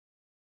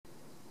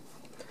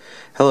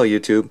Hello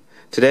YouTube.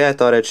 Today I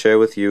thought I'd share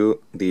with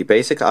you the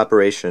basic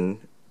operation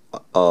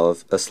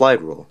of a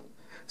slide rule.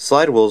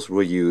 Slide rules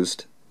were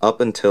used up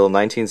until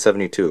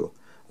 1972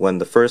 when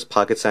the first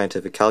pocket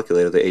scientific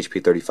calculator, the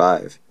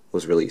HP35,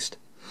 was released.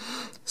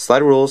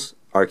 Slide rules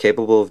are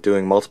capable of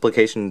doing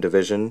multiplication and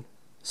division,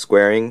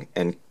 squaring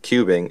and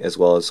cubing, as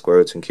well as square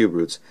roots and cube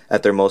roots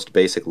at their most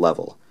basic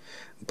level.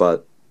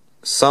 But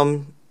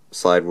some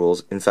slide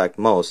rules, in fact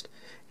most,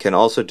 can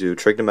also do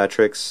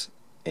trigonometrics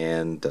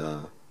and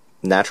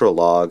natural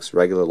logs,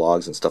 regular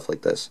logs, and stuff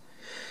like this.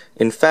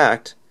 In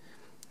fact,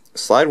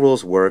 slide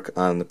rules work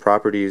on the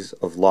properties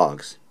of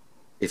logs.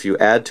 If you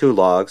add two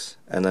logs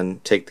and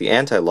then take the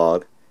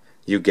anti-log,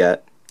 you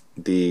get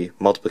the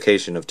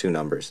multiplication of two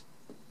numbers.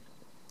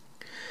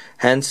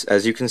 Hence,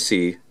 as you can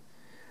see,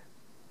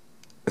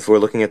 if we're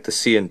looking at the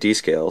C and D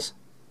scales,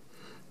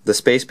 the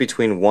space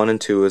between 1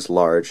 and 2 is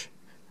large,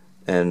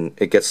 and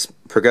it gets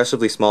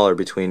progressively smaller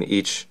between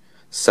each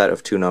set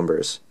of two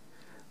numbers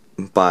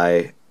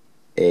by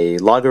a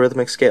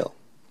logarithmic scale.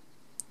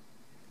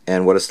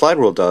 And what a slide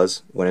rule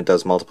does when it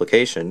does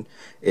multiplication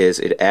is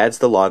it adds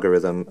the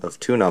logarithm of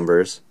two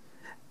numbers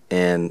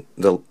and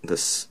the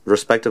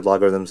respective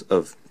logarithms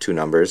of two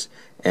numbers,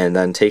 and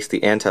then takes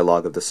the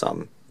anti-log of the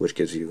sum, which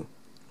gives you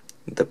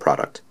the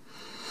product.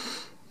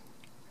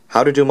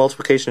 How to do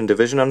multiplication and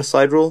division on a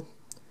slide rule?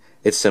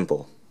 It's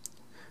simple.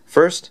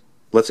 First,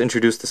 let's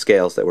introduce the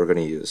scales that we're going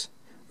to use.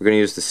 We're going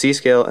to use the C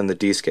scale and the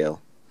D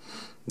scale.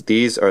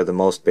 These are the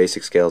most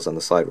basic scales on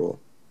the slide rule.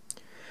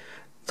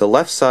 The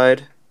left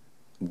side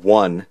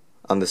 1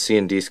 on the C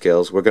and D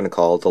scales we're going to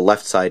call the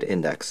left side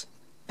index,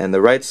 and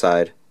the right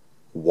side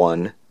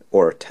 1,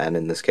 or 10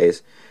 in this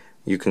case,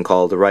 you can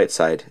call the right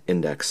side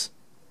index.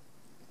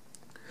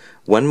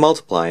 When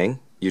multiplying,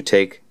 you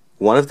take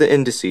one of the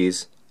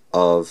indices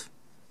of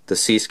the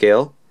C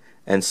scale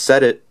and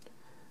set it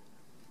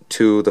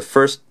to the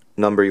first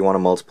number you want to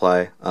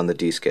multiply on the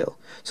D scale.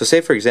 So say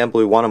for example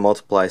we want to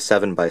multiply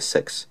 7 by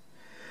 6.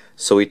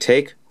 So we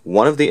take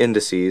one of the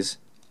indices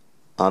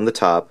on the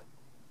top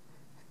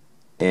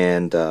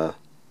and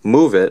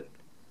move it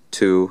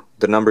to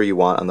the number you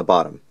want on the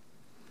bottom.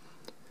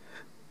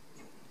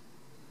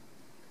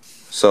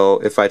 So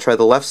if I try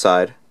the left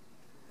side,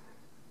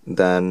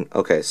 then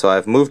okay, so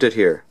I've moved it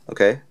here,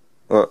 okay?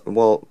 Or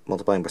well,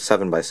 multiplying by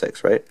 7 by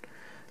 6, right?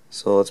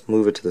 So let's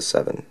move it to the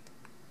 7,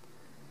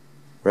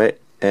 right?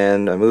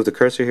 And I move the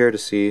cursor here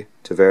to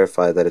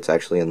verify that it's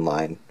actually in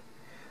line.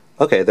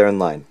 Okay, they're in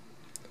line.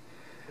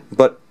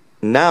 But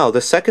now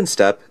the second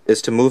step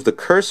is to move the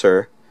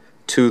cursor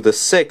to the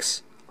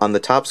 6 on the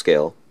top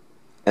scale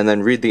and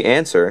then read the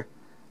answer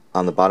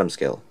on the bottom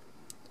scale.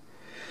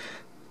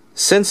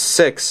 Since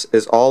 6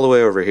 is all the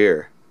way over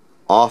here,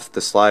 off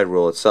the slide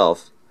rule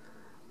itself,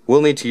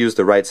 we'll need to use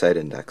the right side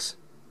index.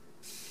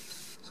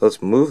 So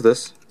let's move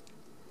this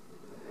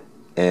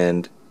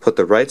and put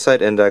the right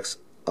side index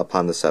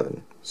upon the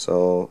 7.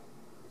 So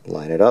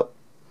line it up.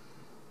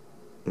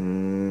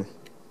 It's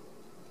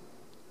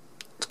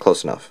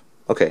close enough.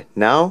 Okay,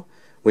 now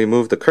we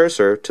move the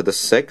cursor to the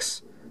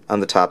 6 on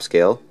the top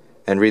scale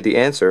and read the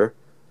answer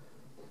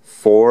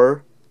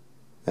 4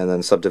 and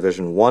then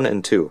subdivision 1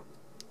 and 2,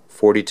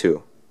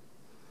 42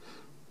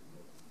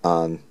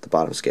 on the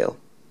bottom scale.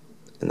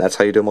 And that's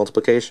how you do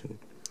multiplication.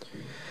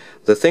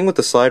 The thing with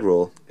the slide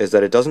rule is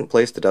that it doesn't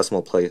place the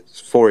decimal place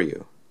for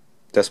you,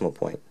 decimal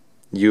point.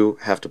 You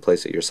have to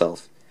place it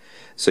yourself.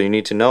 So you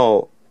need to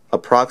know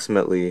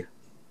approximately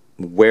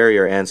where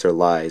your answer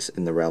lies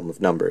in the realm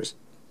of numbers.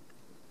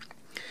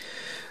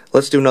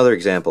 Let's do another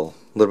example,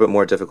 a little bit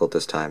more difficult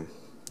this time.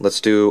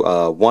 Let's do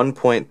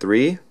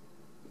 1.3,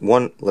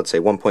 let's say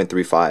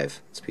 1.35,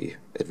 let's be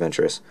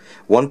adventurous.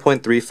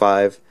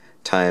 1.35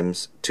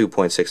 times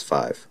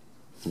 2.65.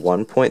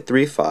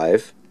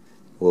 1.35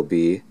 will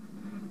be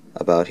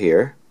about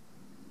here,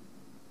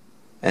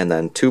 and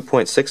then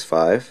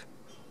 2.65,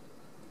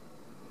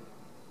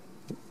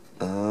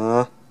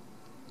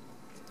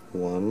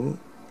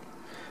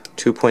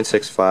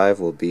 2.65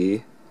 will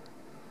be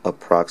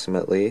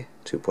approximately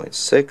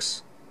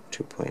 2.6,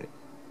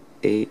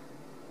 2.8,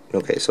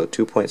 okay, so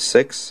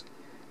 2.6,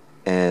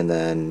 and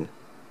then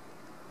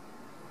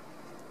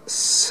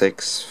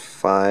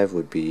 6.5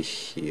 would be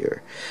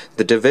here.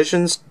 The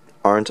divisions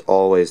aren't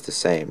always the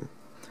same.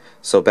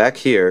 So back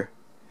here,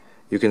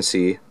 you can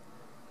see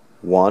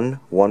 1,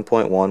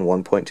 1.1, 1.2,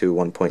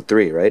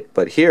 1.3, right?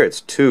 But here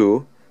it's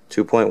 2,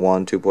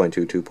 2.1,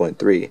 2.2,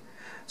 2.3.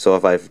 So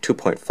if I have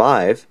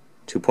 2.5,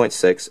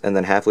 2.6, and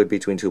then halfway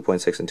between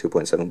 2.6 and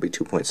 2.7 will be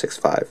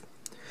 2.65.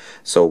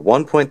 So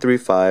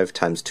 1.35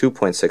 times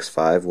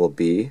 2.65 will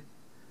be,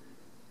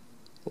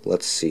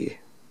 let's see,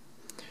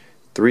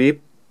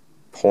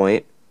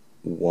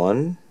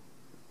 3.1,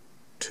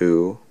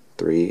 2,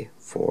 3,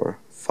 4,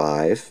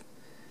 5,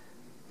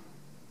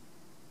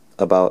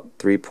 about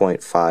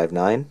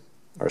 3.59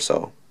 or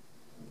so.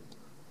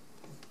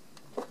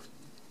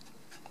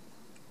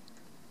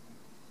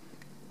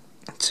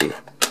 Let's see.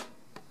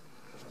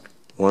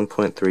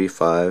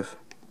 1.35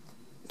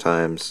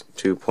 times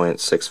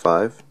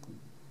 2.65,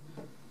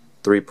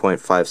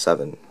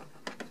 3.57.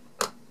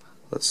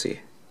 let's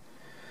see.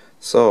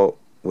 So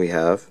we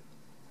have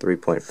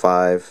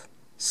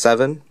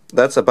 3.57.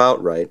 That's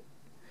about right.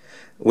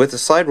 With a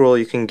slide rule,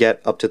 you can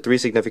get up to 3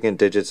 significant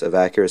digits of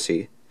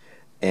accuracy,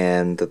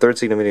 and the third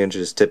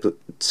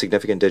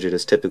significant digit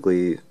is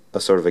typically a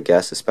sort of a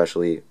guess,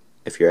 especially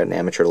if you're at an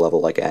amateur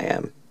level like I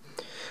am.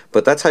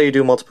 But that's how you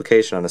do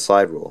multiplication on a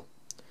slide rule.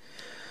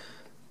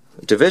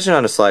 Division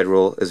on a slide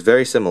rule is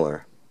very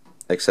similar,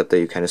 except that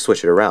you kind of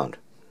switch it around.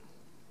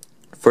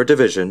 For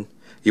division,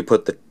 you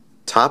put the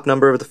top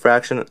number of the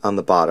fraction on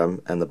the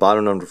bottom and the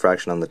bottom number of the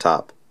fraction on the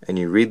top, and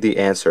you read the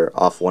answer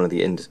off one of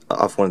the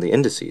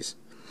indices.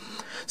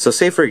 So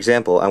say, for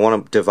example, I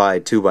want to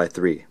divide 2 by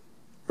 3,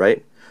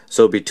 right?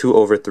 So it would be 2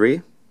 over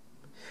 3.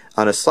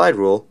 On a slide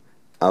rule,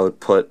 I would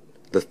put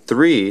the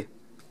 3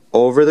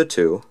 over the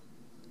 2.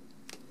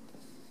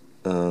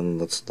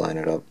 Let's line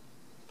it up.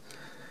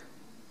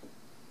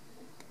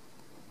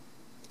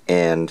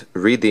 And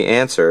read the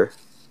answer,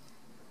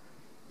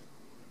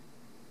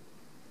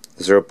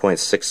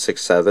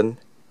 0.667,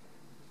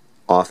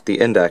 off the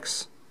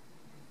index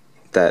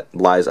that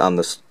lies on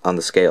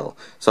the scale.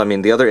 So I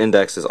mean, the other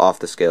index is off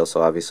the scale,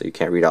 so obviously you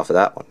can't read off of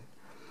that one.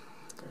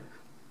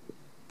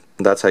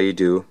 That's how you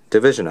do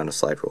division on a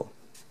slide rule.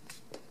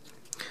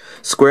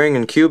 Squaring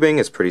and cubing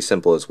is pretty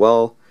simple as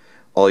well.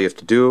 All you have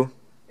to do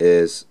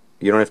is,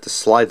 you don't have to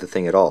slide the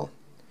thing at all.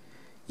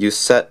 You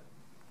set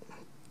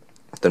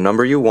the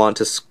number you want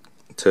to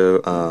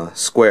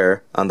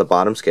square on the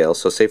bottom scale.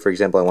 So say, for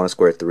example, I want to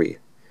square 3.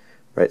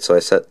 Right, so I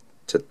set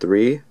to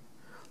 3.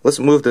 Let's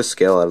move this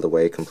scale out of the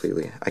way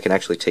completely. I can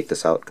actually take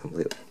this out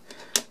completely.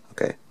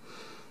 Okay,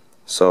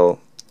 so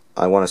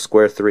I want to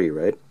square 3,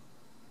 right?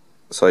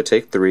 So I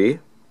take 3,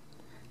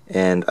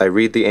 and I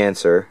read the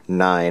answer,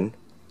 9,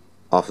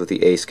 off of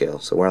the A scale.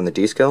 So we're on the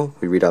D scale,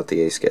 we read out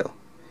the A scale.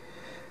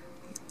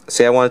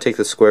 Say I want to take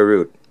the square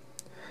root.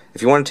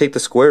 If you want to take the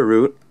square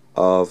root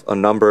of a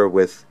number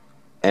with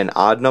an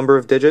odd number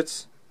of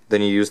digits,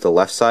 then you use the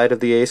left side of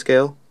the A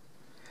scale.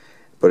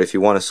 But if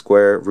you want to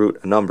square root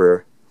a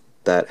number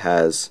that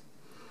has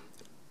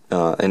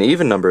an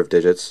even number of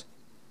digits,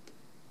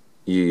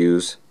 you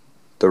use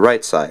the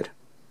right side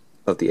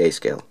of the A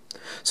scale.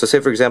 So say,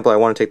 for example, I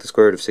want to take the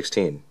square root of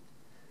 16.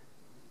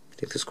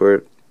 Take the square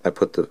root, I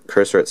put the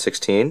cursor at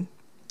 16,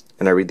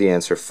 and I read the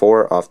answer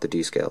 4 off the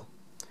D scale.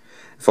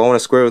 If I want to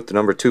square root the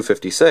number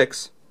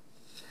 256,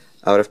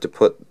 I would have to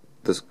put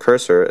the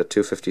cursor at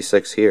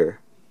 256 here,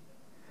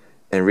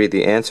 and read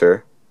the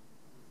answer,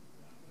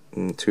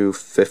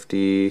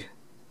 250,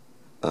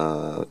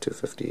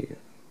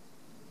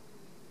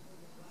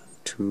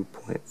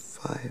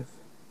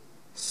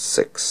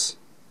 2.56.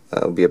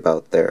 That would be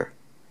about there.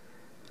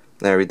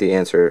 Now I read the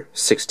answer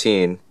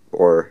 16,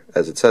 or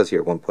as it says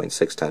here,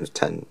 1.6 times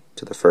 10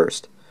 to the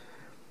first,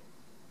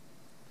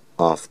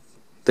 off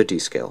the D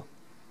scale.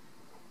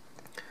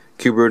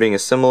 Cube rooting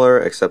is similar,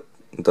 except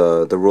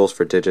the rules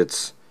for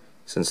digits,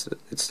 since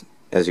it's,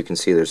 as you can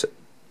see, there's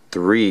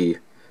 3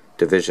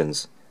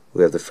 divisions.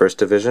 We have the first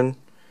division,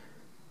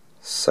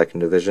 second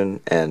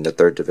division, and the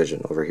third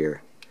division over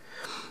here.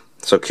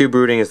 So cube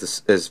rooting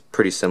is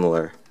pretty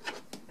similar,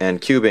 and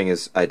cubing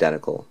is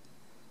identical.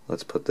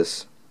 Let's put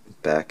this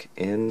back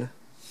in.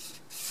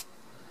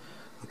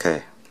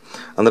 Okay.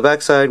 On the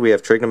back side, we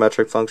have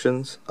trigonometric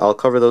functions. I'll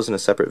cover those in a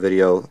separate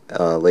video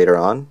later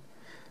on,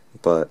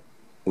 but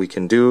we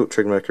can do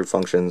trigonometric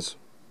functions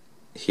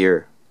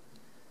here: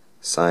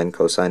 sine,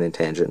 cosine, and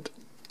tangent.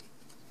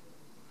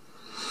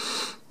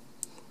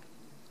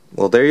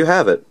 Well, there you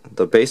have it,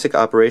 the basic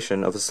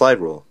operation of a slide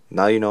rule.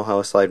 Now you know how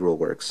a slide rule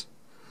works.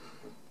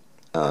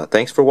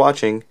 Thanks for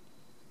watching,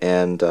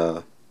 and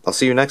I'll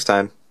see you next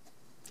time.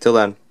 Till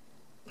then.